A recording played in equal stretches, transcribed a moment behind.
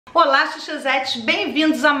Olá, chuchuzetes,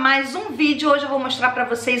 bem-vindos a mais um vídeo. Hoje eu vou mostrar pra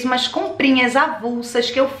vocês umas comprinhas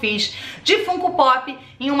avulsas que eu fiz de Funko Pop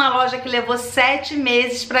em uma loja que levou 7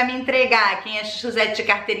 meses pra me entregar. Quem é chuchuzete de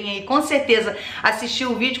carteirinha aí com certeza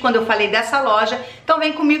assistiu o vídeo quando eu falei dessa loja. Então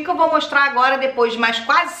vem comigo que eu vou mostrar agora, depois de mais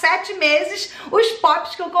quase 7 meses, os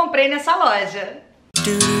pops que eu comprei nessa loja.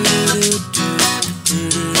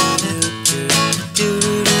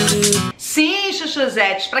 Sim,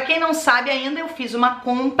 chuchuzetes, pra quem não sabe ainda, eu fiz uma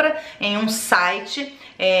compra em um site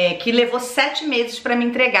que levou 7 meses pra me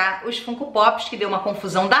entregar os Funko Pops, que deu uma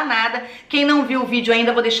confusão danada. Quem não viu o vídeo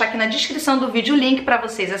ainda, vou deixar aqui na descrição do vídeo o link pra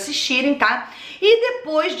vocês assistirem, tá? E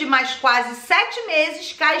depois de mais quase 7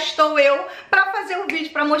 meses, cá estou eu pra fazer um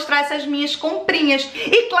vídeo pra mostrar essas minhas comprinhas.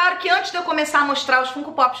 E claro que antes de eu começar a mostrar os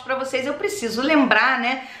Funko Pops pra vocês, eu preciso lembrar,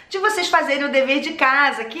 né, de vocês fazerem o dever de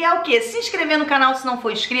casa, que é o quê? Se inscrever no canal se não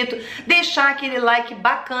for inscrito, deixar aquele like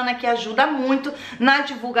bacana que ajuda muito na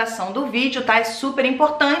divulgação do vídeo, tá? É super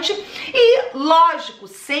importante. E, lógico,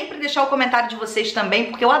 sempre deixar o comentário de vocês também,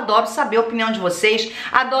 porque eu adoro saber a opinião de vocês,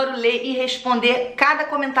 adoro ler e responder cada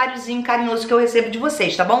comentáriozinho carinhoso que eu recebo de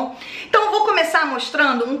vocês, tá bom? Então eu vou começar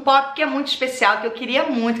mostrando um pop que é muito especial, que eu queria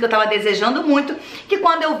muito, que eu tava desejando muito, que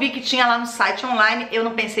quando eu vi que tinha lá no site online, eu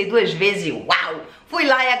não pensei duas vezes e uau! Fui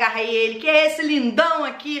lá e agarrei ele, que é esse lindão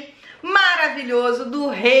aqui, maravilhoso, do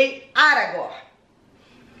rei Aragorn.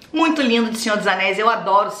 Muito lindo de Senhor dos Anéis, eu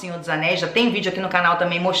adoro Senhor dos Anéis, já tem vídeo aqui no canal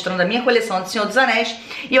também mostrando a minha coleção de Senhor dos Anéis,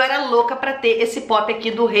 e eu era louca pra ter esse pop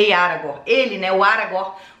aqui do rei Aragorn, ele, né, o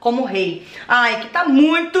Aragorn como rei. Ai, que tá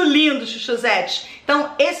muito lindo, chuchuzetes.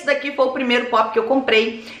 Então esse daqui foi o primeiro pop que eu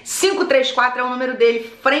comprei, 534 é o número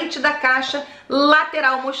dele, frente da caixa,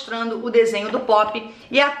 lateral mostrando o desenho do pop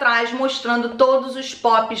e atrás mostrando todos os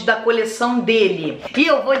pops da coleção dele. E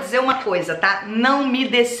eu vou dizer uma coisa, tá? Não me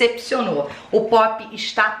decepcionou. O pop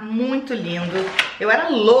está muito lindo. Eu era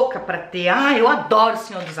louca pra ter. Ah, eu adoro o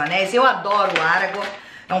Senhor dos Anéis, eu adoro o Aragorn.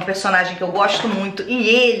 É um personagem que eu gosto muito. E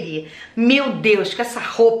ele, meu Deus, com essa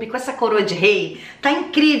roupa e com essa coroa de rei, tá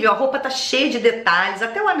incrível. A roupa tá cheia de detalhes.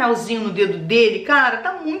 Até o anelzinho no dedo dele, cara,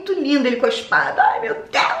 tá muito lindo ele com a espada. Ai, meu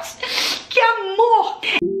Deus, que amor!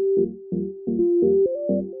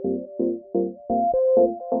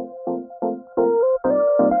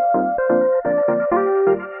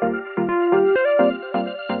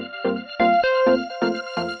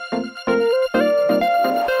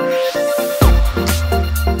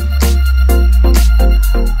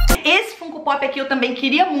 Pop aqui eu também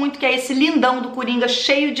queria muito, que é esse lindão do Coringa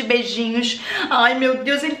cheio de beijinhos. Ai, meu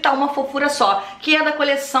Deus, ele tá uma fofura só. Que é da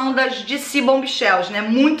coleção das DC Bombshells, né?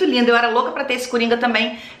 Muito lindo. Eu era louca pra ter esse Coringa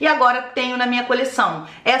também e agora tenho na minha coleção.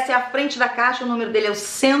 Essa é a frente da caixa, o número dele é o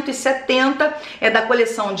 170. É da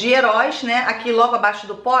coleção de heróis, né? Aqui logo abaixo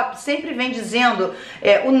do pop sempre vem dizendo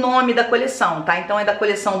o nome da coleção, tá? Então é da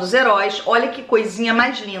coleção dos heróis. Olha que coisinha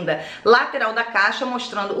mais linda. Lateral da caixa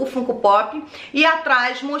mostrando o Funko Pop e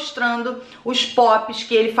atrás mostrando os pops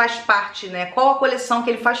que ele faz parte, né? Qual a coleção que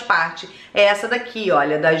ele faz parte? É essa daqui,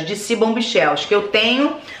 olha, das DC Bombshells, que eu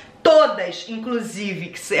tenho todas, inclusive,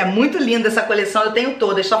 que é muito linda essa coleção, eu tenho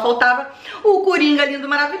todas, só faltava o Coringa lindo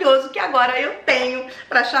maravilhoso, que agora eu tenho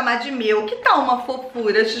pra chamar de meu, que tá uma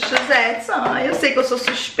fofura, chuchuzetes. Ai, eu sei que eu sou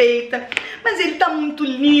suspeita, mas ele tá muito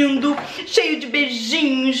lindo, cheio de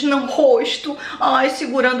beijinhos no rosto, ai,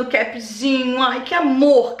 segurando o capzinho, ai, que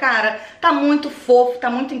amor, cara, tá muito fofo,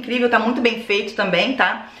 tá muito incrível, tá muito bem feito também,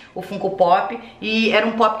 tá? O Funko Pop, e era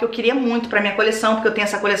um pop que eu queria muito pra minha coleção, porque eu tenho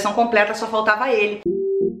essa coleção completa, só faltava ele.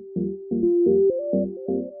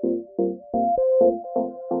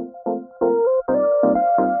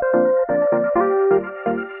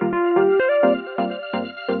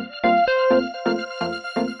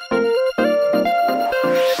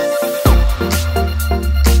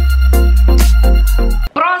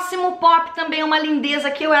 Pop também é uma lindeza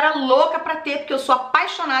que eu era louca pra ter, porque eu sou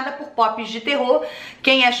apaixonada por pops de terror.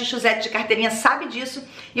 Quem é chuchuzete de carteirinha sabe disso.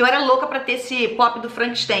 E eu era louca pra ter esse pop do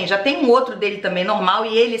Frankenstein. Já tem um outro dele também normal,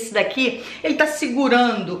 e ele, esse daqui, ele tá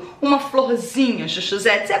segurando uma florzinha,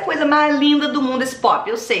 chuchuzete. É a coisa mais linda do mundo esse pop.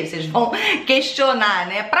 Eu sei, vocês vão questionar,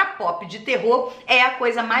 né? Pra pop de terror, é a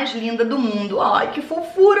coisa mais linda do mundo. Ai, que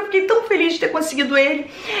fofura, eu fiquei tão feliz de ter conseguido ele.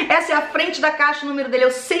 Essa é a frente da caixa, o número dele é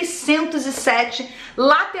o 607.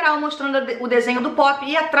 Lateral mostrando o desenho do pop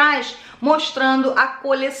e atrás mostrando a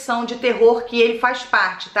coleção de terror que ele faz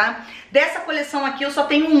parte, tá? Dessa coleção aqui eu só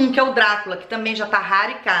tenho um, que é o Drácula, que também já tá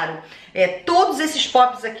raro e caro. Todos esses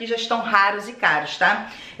pops aqui já estão raros e caros, tá?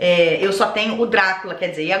 Eu só tenho o Drácula, quer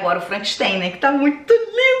dizer, e agora o Frankenstein, né? Que tá muito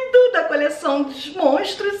lindo, da coleção dos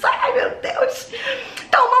monstros. Ai, meu Deus!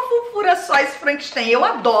 Tá uma fofura fofura só esse Frankenstein. Eu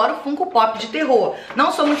adoro Funko Pop de terror.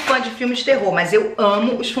 Não sou muito fã de filmes de terror, mas eu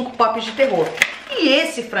amo os Funko Pops de terror. E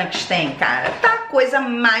esse Frankenstein, cara, tá a coisa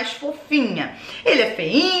mais fofinha. Ele é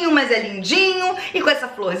feinho, mas é lindinho. E com essa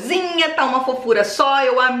florzinha, tá uma fofura só.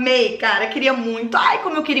 Eu amei, cara, queria muito. Ai,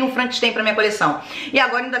 como eu queria um Frankenstein pra minha coleção. E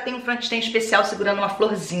agora ainda tem um Frankenstein especial segurando uma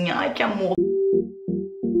florzinha. Ai, que amor.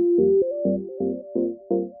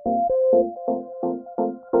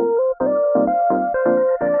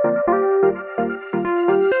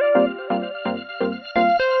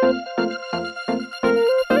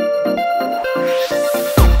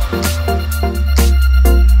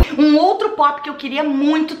 Pop que eu queria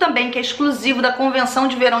muito também, que é exclusivo da convenção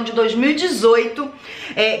de verão de 2018,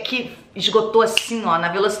 que esgotou assim, ó, na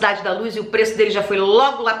velocidade da luz, e o preço dele já foi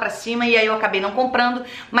logo lá pra cima, e aí eu acabei não comprando,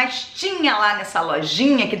 mas tinha lá nessa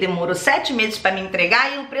lojinha que demorou 7 meses pra me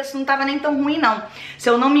entregar, e o preço não tava nem tão ruim não. Se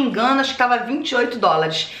eu não me engano, acho que tava 28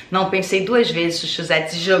 dólares. Não pensei duas vezes,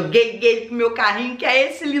 chuchuzetes, joguei ele pro meu carrinho, que é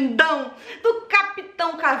esse lindão do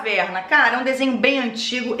Capitão Caverna. Cara, é um desenho bem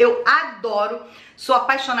antigo, eu adoro. Sou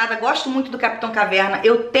apaixonada, gosto muito do Capitão Caverna.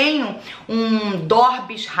 Eu tenho um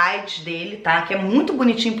Dorbis Ride dele, tá? Que é muito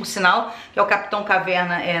bonitinho, por sinal, que é o Capitão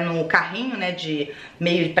Caverna no carrinho, né? De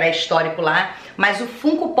meio pré-histórico lá. Mas o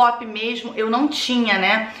Funko Pop mesmo eu não tinha,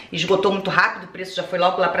 né? Esgotou muito rápido, o preço já foi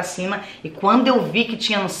logo lá pra cima. E quando eu vi que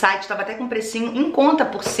tinha no site, tava até com precinho em conta,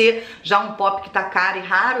 por ser já um pop que tá caro e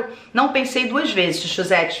raro. Não pensei duas vezes,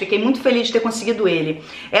 chuchuzetes. Fiquei muito feliz de ter conseguido ele.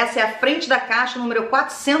 Essa é a frente da caixa, número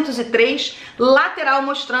 403, lateral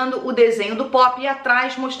mostrando o desenho do pop e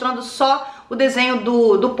atrás mostrando só o desenho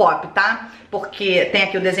do pop, tá? Porque tem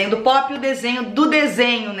aqui o desenho do pop e o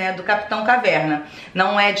desenho, né, do Capitão Caverna.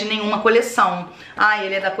 Não é de nenhuma coleção. Ah,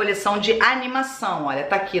 ele é da coleção de animação. Olha,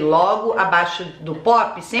 tá aqui logo abaixo do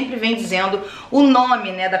pop, sempre vem dizendo o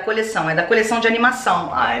nome, né, da coleção. É da coleção de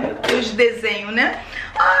animação. Ai, meu Deus, de desenho, né?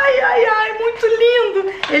 Ai, ai, ai, muito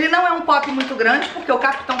lindo. Ele não é um pop muito grande, porque o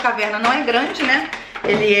Capitão Caverna não é grande, né?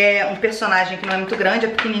 Ele é um personagem que não é muito grande, é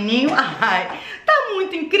pequenininho. Ai, tá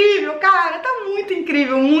muito incrível, cara, tá muito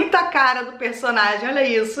incrível, muita cara do personagem, olha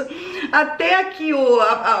isso. Até aqui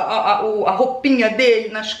a roupinha dele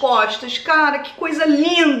nas costas, cara, que coisa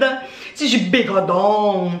linda. Esses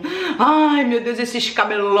bigodão, ai meu Deus, esses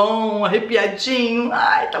cabelão arrepiadinho.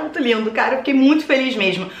 Ai, tá muito lindo, cara, eu fiquei muito feliz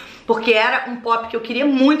mesmo. Porque era um pop que eu queria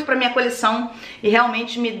muito pra minha coleção e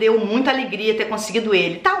realmente me deu muita alegria ter conseguido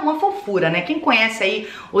ele. Tá uma fofura, né? Quem conhece aí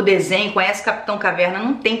o desenho, conhece Capitão Caverna,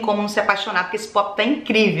 não tem como não se apaixonar, porque esse pop tá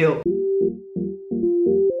incrível.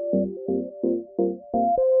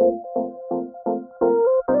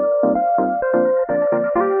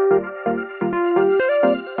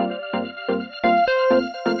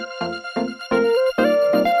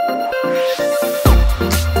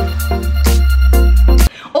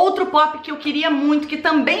 Pop que eu queria muito, que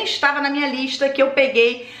também estava na minha lista, que eu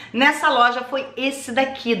peguei nessa loja, foi esse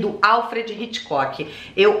daqui, do Alfred Hitchcock.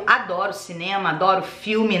 Eu adoro cinema, adoro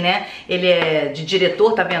filme, né? Ele é de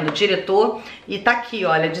diretor, tá vendo? Diretor. E tá aqui,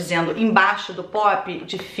 olha, dizendo embaixo do pop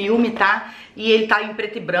de filme, tá? E ele tá em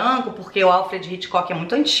preto e branco, porque o Alfred Hitchcock é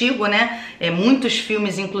muito antigo, né? Muitos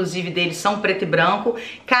filmes, inclusive, dele são preto e branco.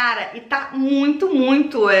 Cara, e tá muito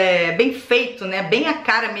bem feito, né? Bem a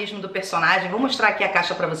cara mesmo do personagem. Vou mostrar aqui a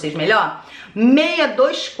caixa pra vocês melhor.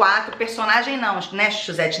 624, personagem não, né,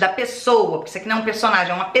 Chuzete? Da pessoa, porque isso aqui não é um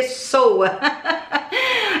personagem, é uma pessoa.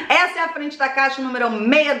 Essa é a frente da caixa, número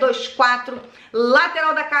 624.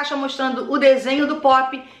 Lateral da caixa mostrando o desenho do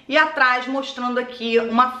pop e atrás mostrando aqui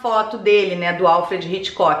uma foto dele, né, do Alfred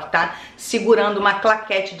Hitchcock, tá? Segurando uma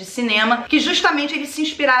claquete de cinema, que justamente eles se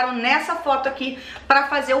inspiraram nessa foto aqui pra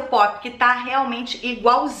fazer o pop, que tá realmente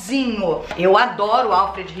igualzinho. Eu adoro o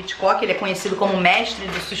Alfred Hitchcock, ele é conhecido como mestre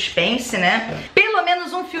do suspense, né? Pelo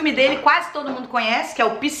menos um filme dele quase todo mundo conhece, que é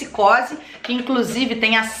o Psicose, que inclusive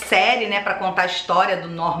tem a série, né, pra contar a história do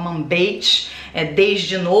Norman Bates,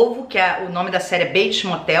 Desde Novo, que é o nome da série, Bates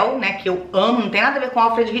Motel, né, que eu amo, não tem nada a ver com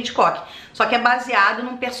Alfred Hitchcock, só que é baseado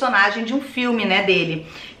num personagem de um filme, né, dele,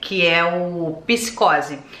 que é o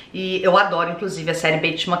Psicose. E eu adoro, inclusive, a série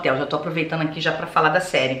Bates Motel. Já tô aproveitando aqui já pra falar da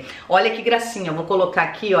série. Olha que gracinha, eu vou colocar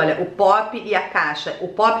aqui, olha, o pop e a caixa. O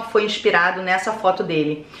pop foi inspirado nessa foto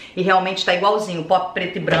dele. E realmente tá igualzinho, o pop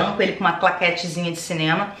preto e branco, ele com uma claquetezinha de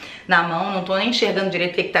cinema na mão. Não tô nem enxergando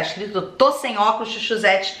direito o que tá escrito. Eu tô sem óculos,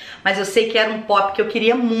 chuchuzete, mas eu sei que era um pop que eu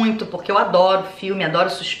queria muito, porque eu adoro filme, adoro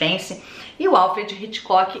suspense. E o Alfred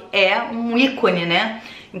Hitchcock é um ícone, né?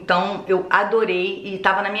 Então eu adorei e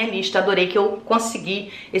tava na minha lista, adorei que eu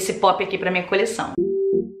consegui esse pop aqui pra minha coleção.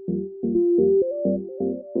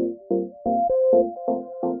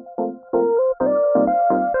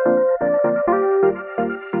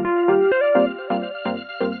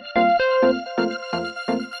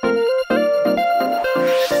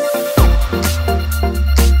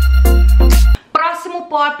 Próximo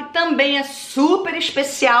pop também é super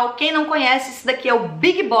especial. Quem não conhece, esse daqui é o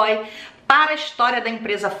Big Boy. Para a história da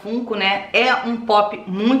empresa Funko, né? É um pop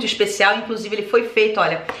muito especial, inclusive ele foi feito,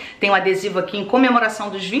 olha, tem um adesivo aqui em comemoração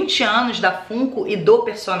dos 20 anos da Funko e do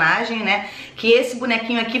personagem, né? Que esse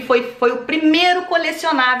bonequinho aqui foi o primeiro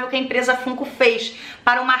colecionável que a empresa Funko fez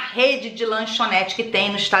para uma rede de lanchonete que tem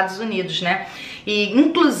nos Estados Unidos, né? E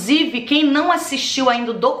inclusive quem não assistiu ainda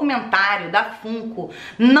o documentário da Funko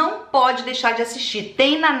não pode deixar de assistir.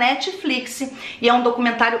 Tem na Netflix e é um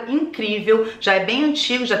documentário incrível, já é bem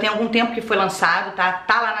antigo, já tem algum tempo que foi lançado, tá?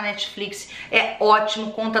 Tá lá na Netflix, é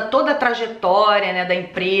ótimo, conta toda a trajetória, né, da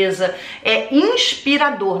empresa, é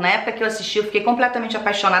inspirador. Na época que eu assisti eu fiquei completamente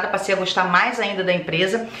apaixonada, passei a gostar mais ainda da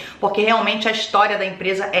empresa, porque realmente a história da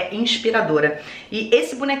empresa é inspiradora. E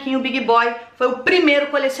esse bonequinho Big Boy foi o primeiro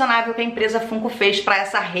colecionável que a empresa Funko fez para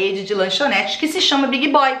essa rede de lanchonetes que se chama Big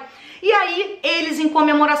Boy. E aí, eles, em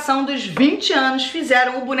comemoração dos 20 anos,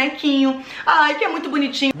 fizeram o bonequinho. Ai, que é muito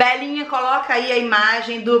bonitinho. Belinha, coloca aí a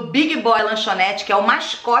imagem do Big Boy Lanchonete, que é o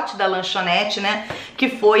mascote da lanchonete, né? Que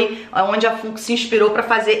foi onde a Funko se inspirou para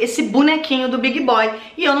fazer esse bonequinho do Big Boy.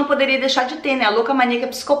 E eu não poderia deixar de ter, né? A louca maníaca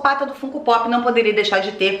psicopata do Funko Pop não poderia deixar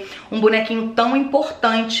de ter um bonequinho tão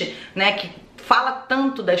importante, né? Que fala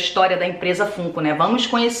tanto da história da empresa Funko, né? Vamos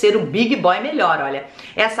conhecer o Big Boy melhor, olha.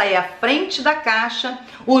 Essa aí é a frente da caixa,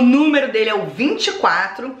 o número dele é o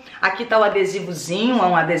 24. Aqui tá o adesivozinho, é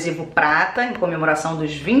um adesivo prata, em comemoração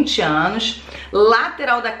dos 20 anos.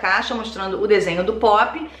 Lateral da caixa mostrando o desenho do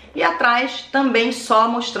pop e atrás também só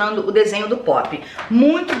mostrando o desenho do pop.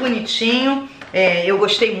 Muito bonitinho. Eu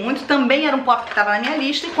gostei muito. Também era um pop que estava na minha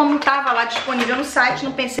lista e como estava lá disponível no site,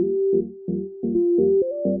 não pensei...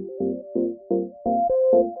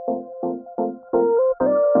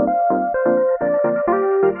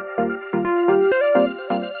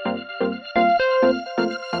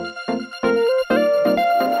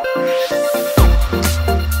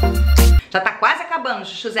 Já tá quase acabando,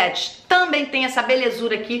 chuchuzetes. Também tem essa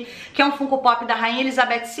belezura aqui, que é um Funko Pop da Rainha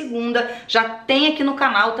Elizabeth II. Já tem aqui no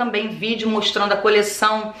canal também vídeo mostrando a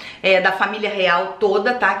coleção da família real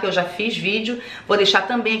toda, tá? Que eu já fiz vídeo. Vou deixar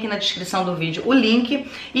também aqui na descrição do vídeo o link.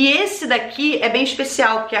 E esse daqui é bem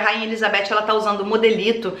especial, porque a Rainha Elizabeth, ela tá usando o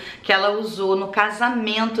modelito que ela usou no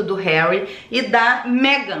casamento do Harry e da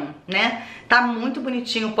Meghan, né? Tá muito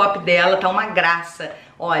bonitinho o pop dela, tá uma graça.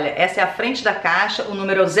 Olha, essa é a frente da caixa, o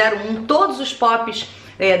número 01, todos os pops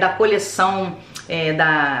da coleção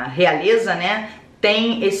da realeza, né?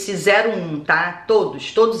 Tem esse 01, tá?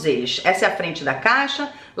 Todos eles. Essa é a frente da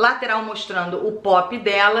caixa, lateral mostrando o pop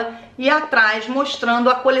dela e atrás mostrando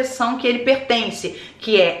a coleção que ele pertence,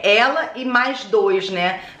 que é ela e mais dois,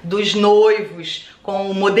 né? Dos noivos, com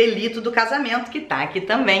o modelito do casamento que tá aqui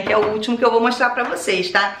também, que é o último que eu vou mostrar pra vocês,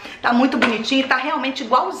 tá? Tá muito bonitinho e tá realmente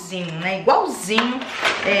igualzinho, né? Igualzinho.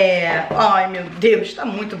 Ai, meu Deus, tá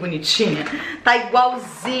muito bonitinha. Tá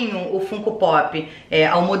igualzinho o Funko Pop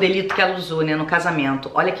ao modelito que ela usou, né, no casamento.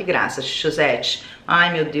 Olha que graça, chuchuzete.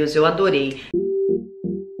 Ai, meu Deus, eu adorei.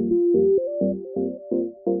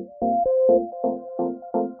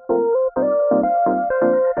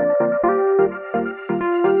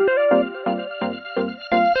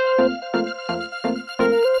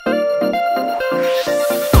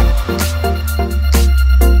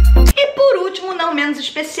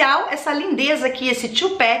 Especial, essa lindeza aqui, esse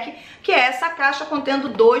two-pack, que é essa caixa contendo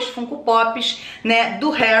dois Funko Pops, né, do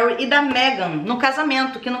Harry e da Meghan no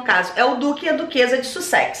casamento, que no caso é o Duque e a Duquesa de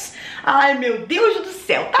Sussex. Ai, meu Deus do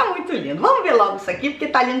céu, tá muito lindo. Vamos ver logo isso aqui, porque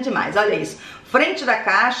tá lindo demais, olha isso. Frente da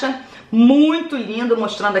caixa, muito lindo,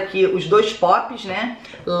 mostrando aqui os dois pops, né,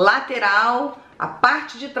 lateral, a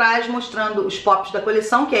parte de trás mostrando os pops da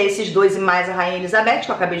coleção, que é esses dois e mais a Rainha Elizabeth,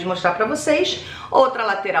 que eu acabei de mostrar pra vocês. Outra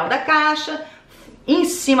lateral da caixa, em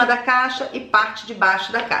cima da caixa e parte de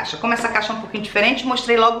baixo da caixa. Como essa caixa é um pouquinho diferente,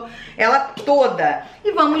 mostrei logo ela toda.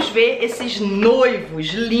 E vamos ver esses noivos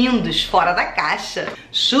lindos fora da caixa.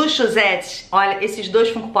 Chuchuzetes, olha, esses dois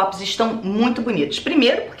Funko Pops estão muito bonitos.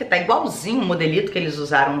 Primeiro, porque tá igualzinho o modelito que eles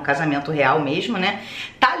usaram no casamento real mesmo, né?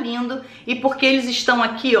 Tá lindo. E porque eles estão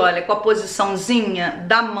aqui, olha, com a posiçãozinha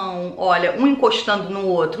da mão, olha, um encostando no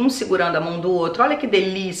outro, um segurando a mão do outro. Olha que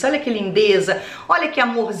delícia, olha que lindeza, olha que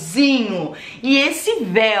amorzinho. E esse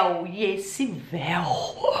véu,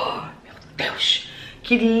 oh, meu Deus,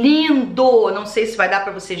 Que lindo! Não sei se vai dar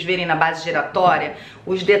pra vocês verem na base giratória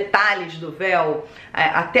os detalhes do véu,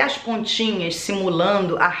 até as pontinhas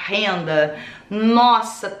simulando a renda.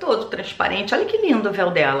 Nossa, todo transparente. Olha que lindo o véu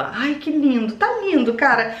dela. Ai, que lindo. Tá lindo,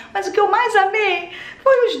 cara. Mas o que eu mais amei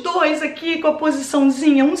foi os dois aqui com a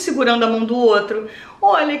posiçãozinha, um segurando a mão do outro.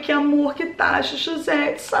 Olha que amor que tá,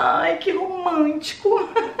 Chuchuzete. Ai, que romântico.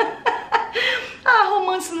 Ah,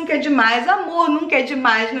 romance nunca é demais, amor nunca é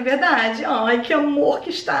demais, não é verdade? Ai, que amor que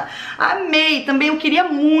está. Amei. Também eu queria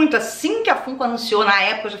muito, assim que a Funko anunciou, na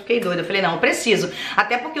época eu já fiquei doida. Eu falei, não, eu preciso.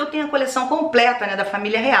 Até porque eu tenho a coleção completa, né, da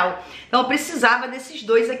família real. Então eu precisava desses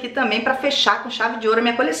dois aqui também pra fechar com chave de ouro a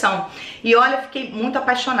minha coleção. E olha, eu fiquei muito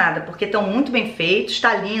apaixonada, porque estão muito bem feitos,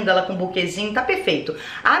 tá linda ela com um buquezinho, tá perfeito.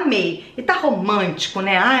 Amei. E tá romântico,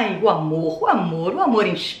 né? Ai, o amor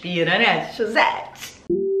inspira, né, Chuchuzete?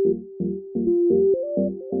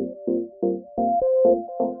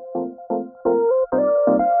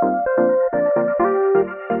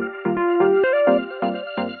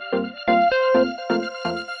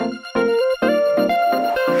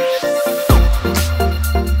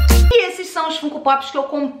 Funko Pops que eu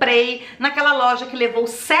comprei naquela loja que levou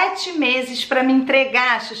 7 meses pra me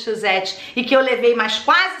entregar, Chuchuzete, e que eu levei mais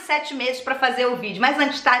quase 7 meses pra fazer o vídeo, mas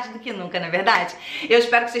antes tarde do que nunca, não é verdade? Eu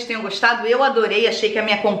espero que vocês tenham gostado, eu adorei, achei que a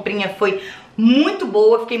minha comprinha foi muito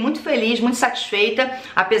boa, fiquei muito feliz, muito satisfeita,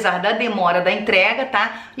 apesar da demora da entrega,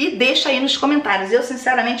 tá? E deixa aí nos comentários, eu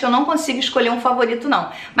sinceramente eu não consigo escolher um favorito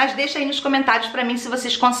não, mas deixa aí nos comentários pra mim se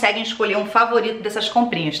vocês conseguem escolher um favorito dessas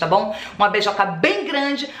comprinhas, tá bom? Uma beijoca bem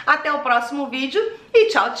grande, até o próximo vídeo e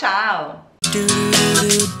tchau, tchau!